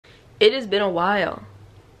It has been a while.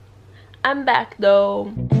 I'm back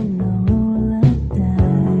though.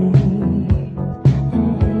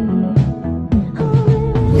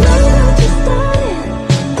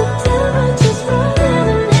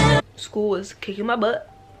 School is kicking my butt,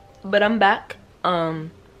 but I'm back.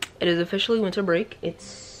 It is officially winter break. Let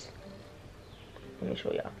me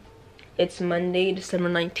show y'all. It's Monday, December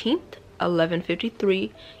 19th,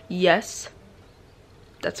 11:53. Yes,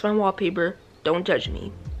 that's my wallpaper. Don't judge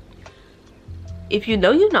me. If you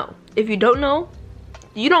know, you know. If you don't know,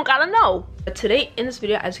 you don't gotta know. But today in this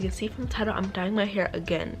video, as you can see from the title, I'm dyeing my hair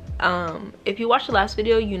again. If you watched the last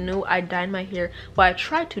video, you knew I dyed my hair. Well, I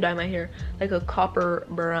tried to dye my hair like a copper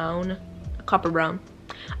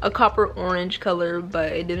orange color,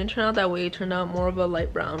 but it didn't turn out that way. It turned out more of a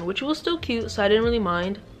light brown, which was still cute, so I didn't really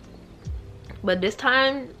mind. But this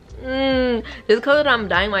time, this color that I'm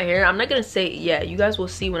dyeing my hair, I'm not gonna say, yeah, you guys will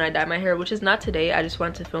see when I dye my hair, which is not today. I just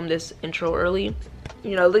wanted to film this intro early.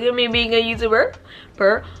 You know, look at me being a YouTuber.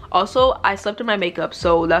 Also, I slept in my makeup,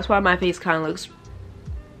 so that's why my face kind of looks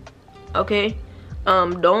okay.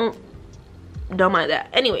 Don't mind that.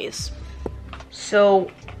 Anyways,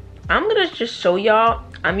 so I'm gonna just show y'all.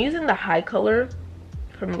 I'm using the high color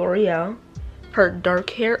from L'Oreal for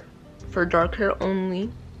dark hair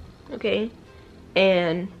only. Okay,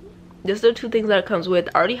 and this are the two things that it comes with.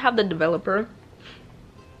 I already have the developer,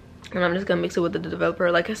 and I'm just gonna mix it with the developer.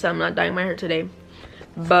 Like I said, I'm not dyeing my hair today,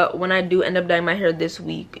 but when I do end up dyeing my hair this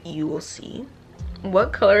week, you will see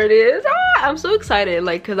what color it is. I'm so excited,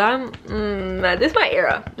 like, cause this is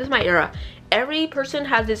my era. Every person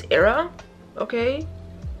has this era, okay?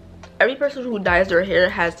 Every person who dyes their hair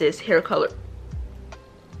has this hair color.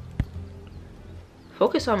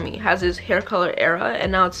 Focus on me. Has this hair color era,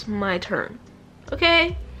 and now it's my turn.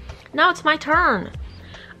 Okay? Now it's my turn.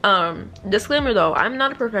 Disclaimer though, I'm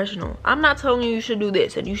not a professional. I'm not telling you should do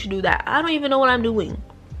this and you should do that. I don't even know what I'm doing.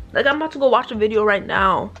 Like, I'm about to go watch a video right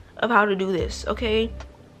now of how to do this, okay?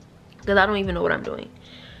 Because I don't even know what I'm doing.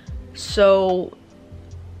 So,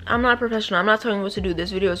 I'm not a professional. I'm not telling you what to do.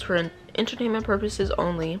 This video is for entertainment purposes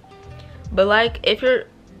only. But like, if you're,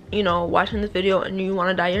 you know, watching this video and you want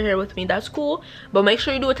to dye your hair with me, that's cool. But make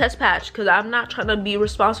sure you do a test patch, because I'm not trying to be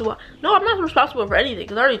responsible. No, I'm not responsible for anything,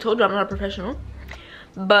 because I already told you I'm not a professional.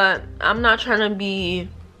 But I'm not trying to be,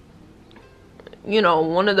 you know,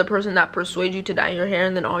 one of the person that persuades you to dye your hair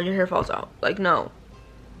and then all your hair falls out. Like, no.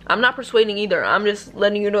 I'm not persuading either. I'm just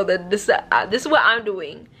letting you know that this is what I'm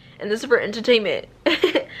doing. And this is for entertainment.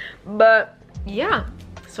 But, yeah.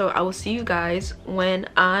 So I will see you guys when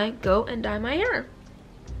I go and dye my hair.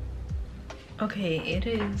 Okay, it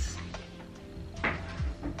is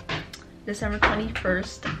December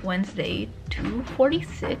 21st, Wednesday,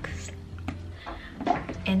 2:46,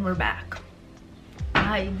 and we're back.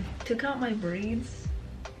 I took out my braids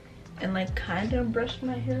and like kind of brushed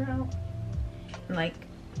my hair out and like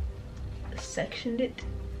sectioned it.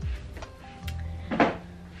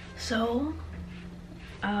 So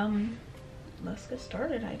let's get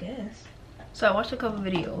started, I guess. So I watched a couple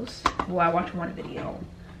videos. Well, I watched one video.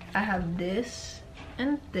 I have this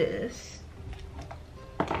and this.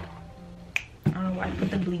 I don't know why I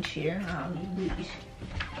put the bleach here. I don't need bleach.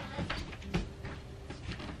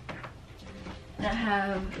 And I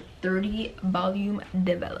have 30 volume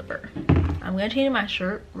developer. I'm gonna change my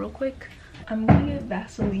shirt real quick. I'm gonna get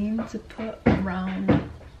Vaseline to put around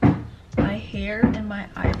my hair and my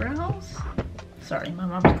eyebrows. Sorry, my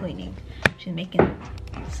mom's cleaning. She's making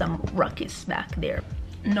some ruckus back there.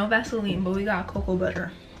 No Vaseline, but we got cocoa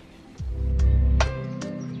butter.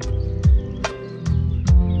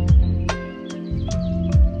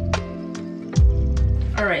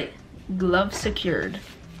 All right, gloves secured.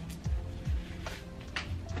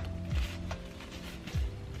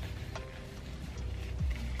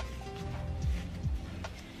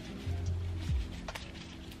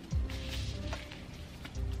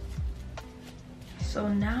 So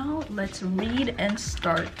now let's read and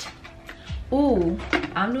start. Ooh,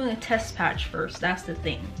 I'm doing a test patch first. That's the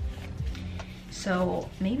thing. So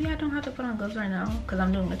maybe I don't have to put on gloves right now because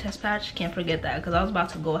I'm doing a test patch. Can't forget that, because I was about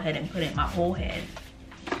to go ahead and put it in my whole head.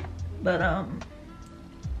 But I'm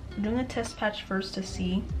doing a test patch first to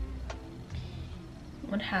see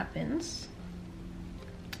what happens.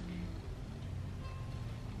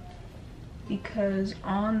 Because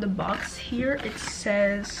on the box here it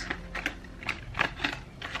says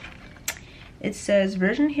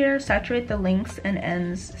virgin hair, saturate the links and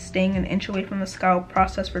ends, staying an inch away from the scalp,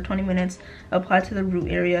 process for 20 minutes, apply to the root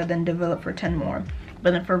area, then develop for 10 more. But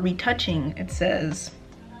then for retouching, it says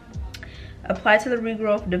apply to the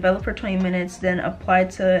regrowth, develop for 20 minutes, then apply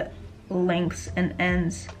to lengths and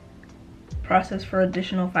ends, process for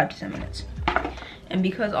additional 5 to 10 minutes. And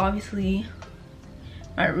because obviously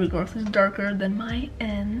my regrowth is darker than my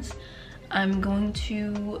ends, I'm going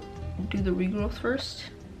to do the regrowth first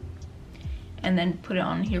and then put it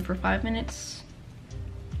on here for 5 minutes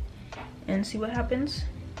and see what happens.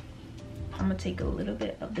 I'm gonna take a little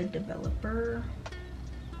bit of the developer.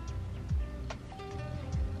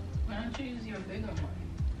 Why don't you use your bigger one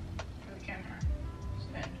for the camera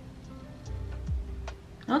stand?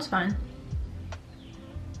 No, it's fine.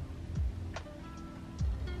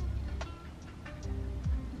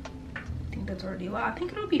 I think that's already a lot. I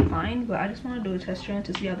think it'll be fine, but I just want to do a test run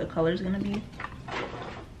to see how the color is gonna be.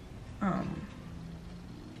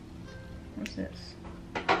 What's this?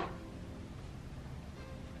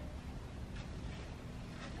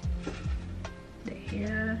 The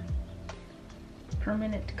hair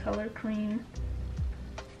permanent color cream.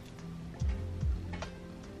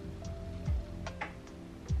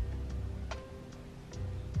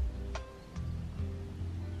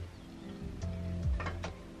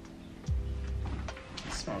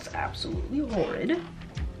 It smells absolutely horrid.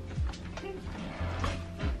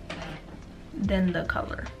 Then the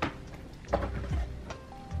color.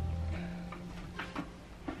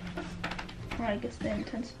 Oh, I guess the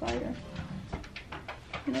intensifier.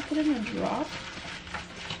 Can I put it in a drop?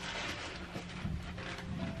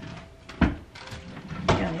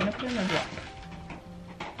 Yeah, I'm gonna put it in a drop.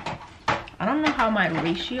 I don't know how my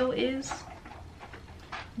ratio is,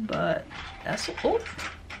 but that's it. Oh.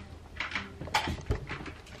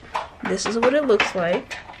 This is what it looks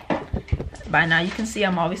like. By now you can see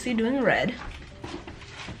I'm obviously doing red.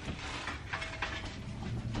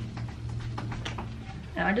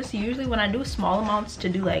 And I just usually, when I do small amounts to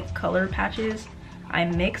do like color patches, I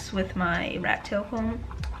mix with my rat tail foam.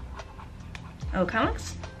 Oh, it kind of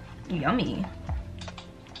looks yummy.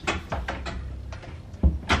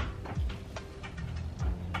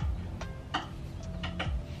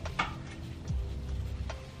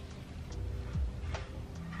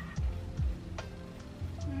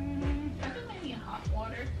 I think maybe hot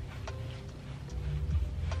water.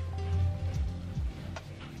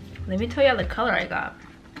 Let me tell you the color I got.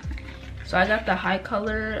 So I got the high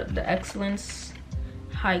color, the Excellence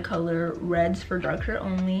high color reds for dark shirt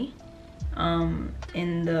only.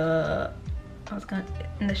 In the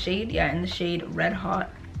shade Red Hot.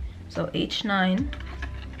 So H9.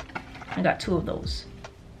 I got 2 of those.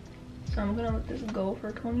 So I'm gonna let this go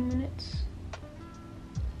for 20 minutes.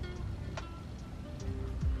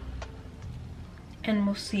 And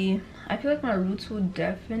we'll see. I feel like my roots will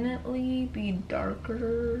definitely be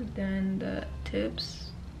darker than the tips.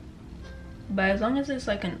 But as long as it's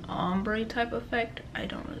like an ombre type effect, I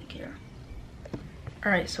don't really care.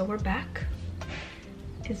 Alright, so we're back.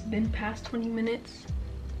 It's been past 20 minutes.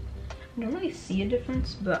 I don't really see a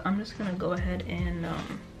difference, but I'm just gonna go ahead and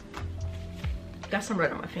got some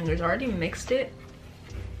red on my fingers. I already mixed it.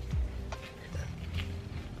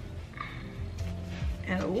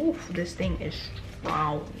 And oof, this thing is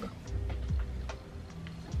strong.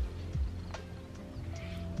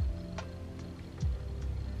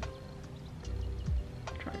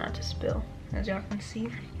 Try not to spill, as y'all can see.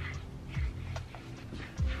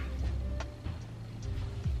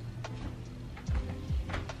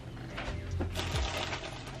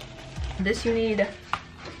 This you need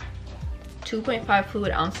 2.5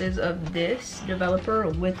 fluid ounces of this developer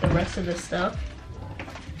with the rest of the stuff.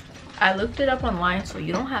 I looked it up online, so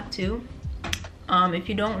you don't have to. If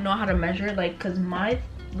you don't know how to measure, like, cause my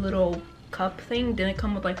little cup thing didn't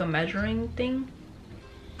come with like a measuring thing.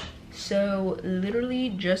 So literally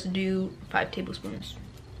just do 5 tablespoons.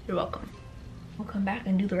 You're welcome. I'll come back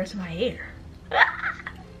and do the rest of my hair.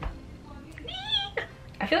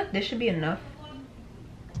 I feel like this should be enough.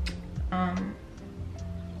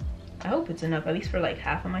 I hope it's enough, at least for like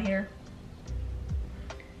half of my hair.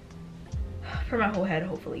 For my whole head,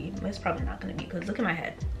 hopefully. It's probably not gonna be, because look at my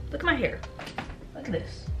head. Look at my hair. Look at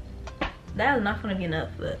this. That is not gonna be enough,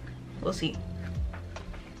 but we'll see.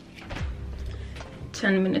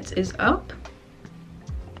 10 minutes is up.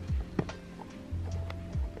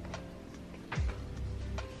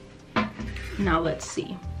 Now let's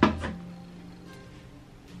see.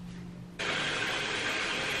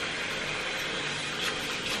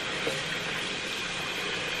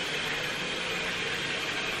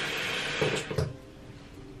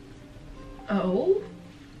 Oh.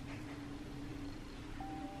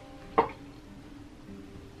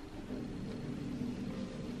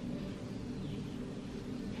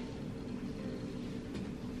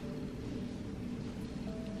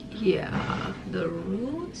 Yeah, the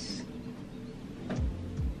roots.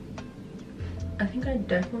 I think I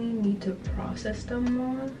definitely need to process them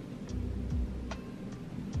more.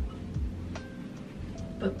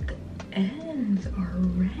 but the ends are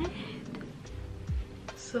red.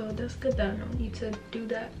 So that's good that I don't need to do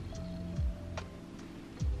that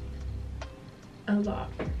a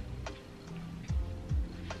lot.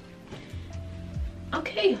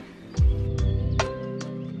 Okay.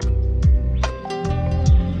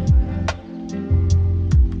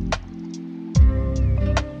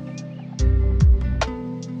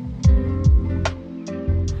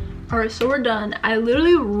 Alright, so we're done. I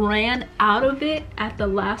literally ran out of it at the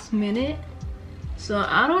last minute. So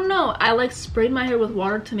I don't know. I like sprayed my hair with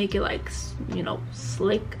water to make it like, you know,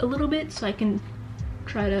 slick a little bit so I can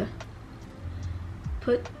try to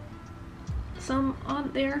put some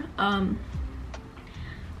on there.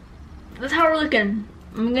 That's how we're looking.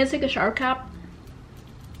 I'm gonna take a shower cap,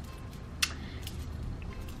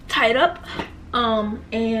 tie it up,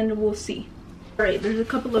 and we'll see. Alright, there's a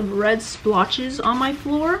couple of red splotches on my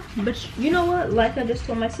floor, but you know what? Like I just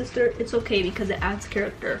told my sister, it's okay because it adds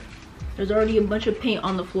character. There's already a bunch of paint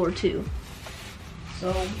on the floor too.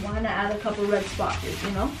 So why not add a couple red splotches,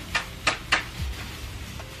 you know?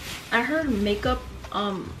 I heard makeup,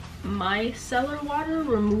 micellar water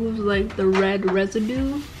removes like the red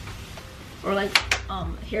residue or like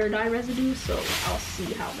hair dye residue, so I'll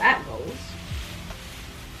see how that goes.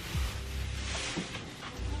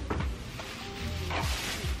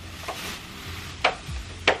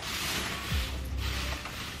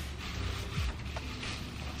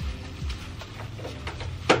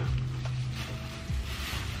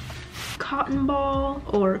 Cotton ball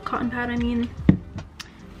or cotton pad, I mean,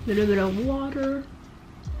 a little bit of water.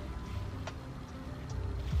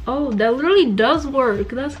 Oh, that literally does work.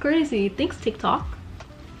 That's crazy. Thanks, TikTok.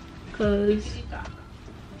 Cause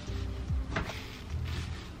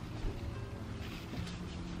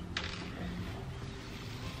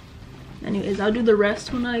anyways, I'll do the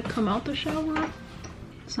rest when I come out the shower.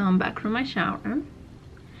 So I'm back from my shower.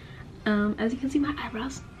 As you can see, my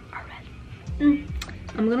eyebrows are red.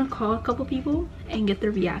 I'm gonna call a couple people and get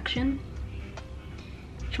their reaction.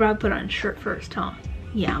 Should probably put on a shirt first, huh?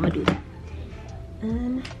 Yeah, I'm gonna do that.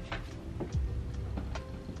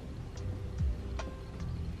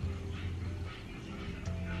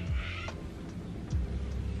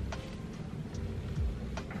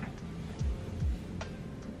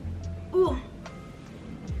 Ooh.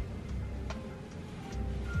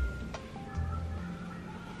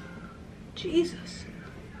 Jesus.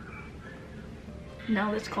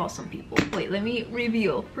 Now let's call some people. Wait, let me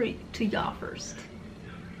reveal to y'all first.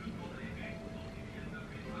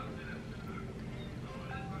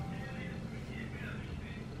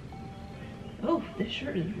 Oh, this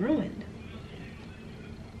shirt is ruined.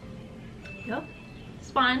 Yep,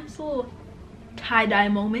 it's fine. It's a little tie-dye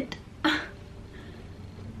moment.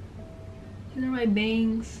 These are my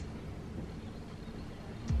bangs.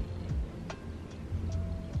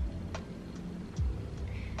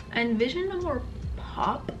 I envisioned a more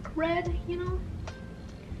pop red, you know,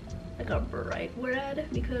 like a bright red,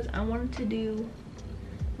 because I wanted to do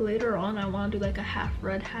later on, I want to do like a half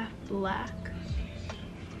red half black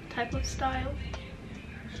type of style.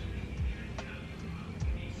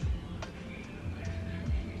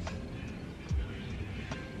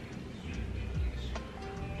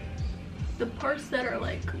 The parts that are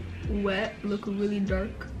like wet look really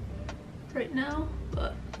dark right now,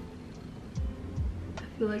 but I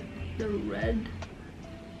feel like the red,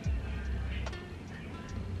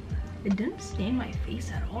 it didn't stain my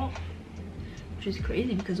face at all, which is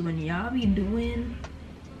crazy because when y'all be doing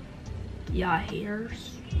y'all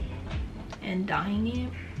hairs and dyeing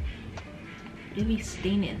it, it be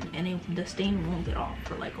staining and the stain won't get off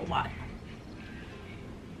for like a while.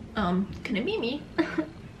 Can it be me?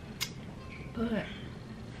 But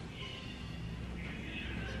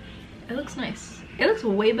it looks nice. It looks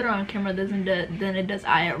way better on camera than it does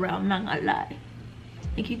IRL, I'm not gonna lie.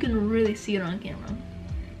 Like, you can really see it on camera.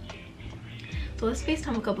 So let's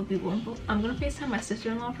FaceTime a couple people. I'm gonna FaceTime my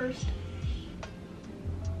sister-in-law first.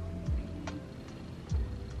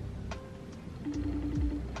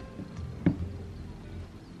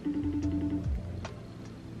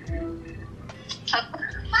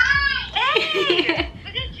 Hey!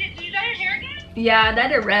 Did you dye your hair again? Yeah, I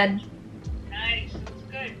dyed it red. Nice, it's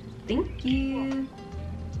good. Thank you.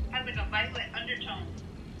 Has like a violet undertone.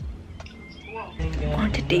 Whoa.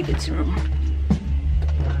 On to David's room.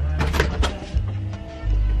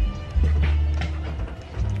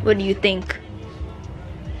 What do you think?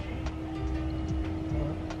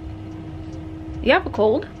 You have a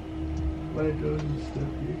cold? My nose is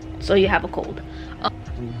stuffy. So you have a cold.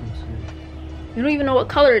 You don't even know what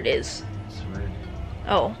color it is. It's red.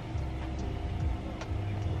 Oh.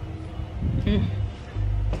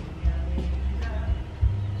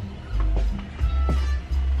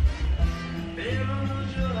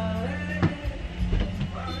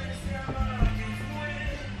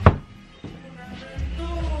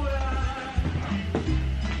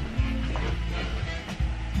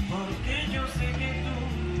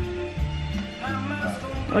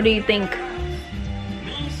 What do you think? Your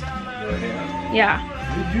hair? Yeah.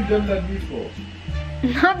 Did you done that before?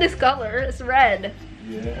 Not this color, it's red.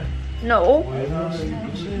 Yeah. No. I know you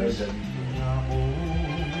done that before.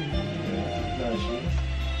 Yeah.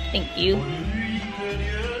 Thank you.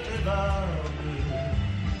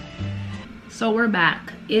 So we're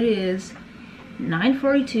back. It is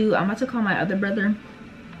 9:42. I'm about to call my other brother.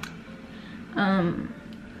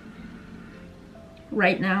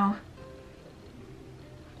 Right now.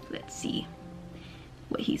 Let's see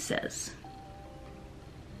what he says.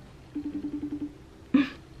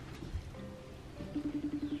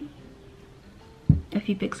 If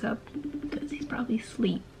he picks up, because he's probably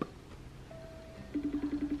asleep.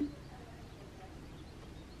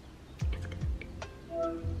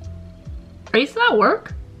 Are you still at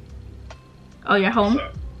work? Oh, you're home?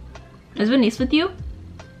 Is Venice with you?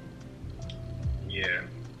 Yeah,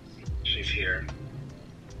 she's here.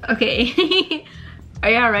 Okay. Are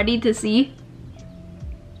y'all ready to see?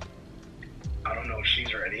 I don't know if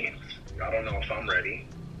she's ready. I don't know if I'm ready.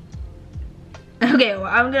 Okay, well,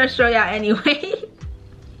 I'm gonna show y'all anyway.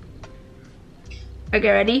 Okay,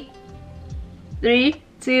 ready? 3,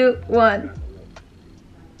 2, 1.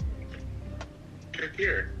 You're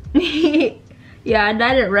here. Yeah, I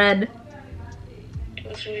dyed it red. It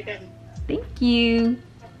looks really good. Thank you.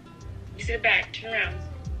 You sit back, turn around.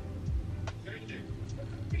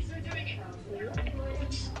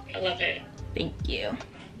 I love it. Thank you.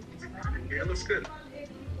 Yeah, it looks good.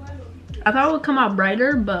 I thought it would come out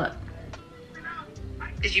brighter, but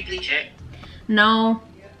Did you bleach it? no.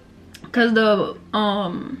 Cause the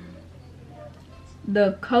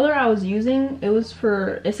color I was using,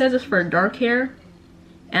 it says it's for dark hair,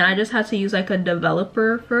 and I just had to use like a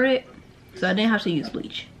developer for it, so I didn't have to use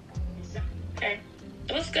bleach. Okay.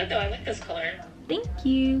 It looks good though. I like this color. Thank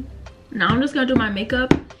you. Now I'm just gonna do my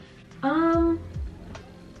makeup.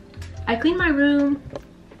 I cleaned my room.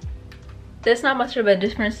 There's not much of a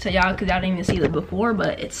difference to y'all because y'all didn't even see it before,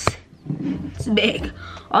 but it's big.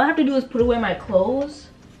 All I have to do is put away my clothes,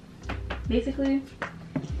 basically,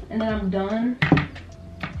 and then I'm done.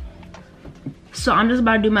 So I'm just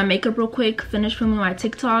about to do my makeup real quick, finish filming my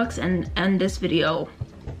TikToks, and end this video.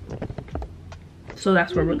 So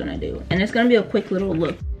that's what we're gonna do, and it's gonna be a quick little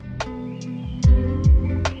look.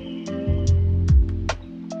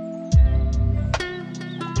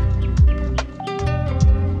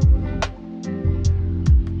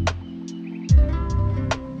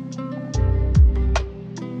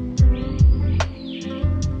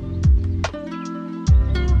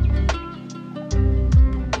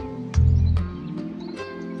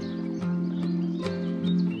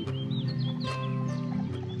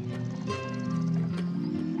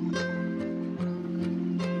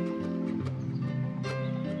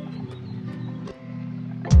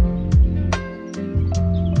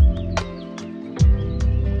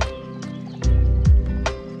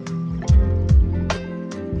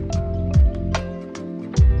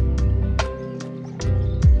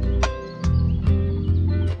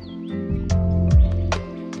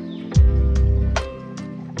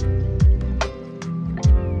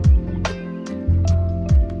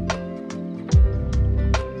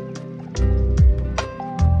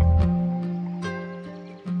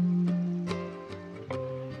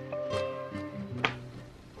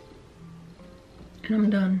 And I'm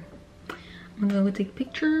done. I'm gonna go take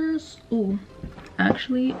pictures. Oh,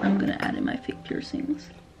 actually, I'm gonna add in my fake piercings.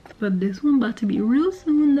 But this one about to be real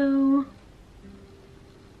soon though.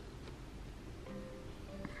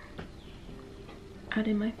 Add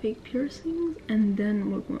in my fake piercings and then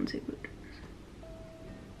we're going to take pictures.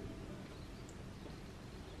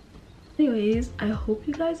 Anyways, I hope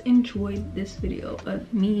you guys enjoyed this video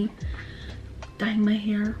of me dyeing my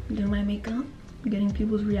hair, doing my makeup, getting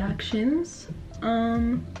people's reactions.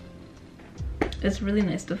 It's really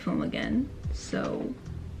nice to film again, so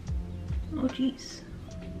oh geez.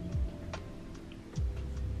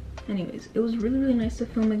 Anyways, it was really nice to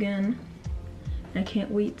film again. I can't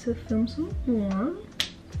wait to film some more,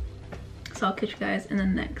 so I'll catch you guys in the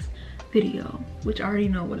next video, which I already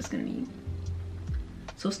know what it's gonna be,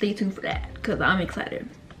 so stay tuned for that because I'm excited.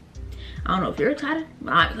 I don't know if you're excited,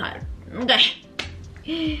 but I'm excited.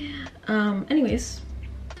 Okay. Anyways,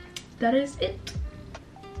 that is it.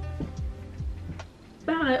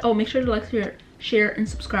 Bye. Oh, make sure to like, share and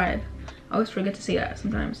subscribe. I always forget to say that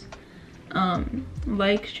sometimes.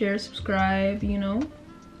 Like, share, subscribe, you know,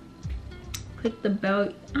 click the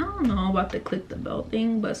bell. I don't know about the click the bell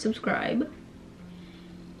thing, but subscribe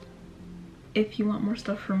if you want more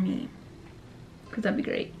stuff from me, because that'd be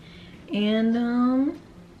great. And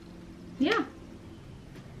yeah,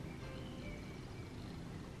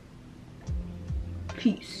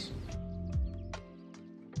 Peace.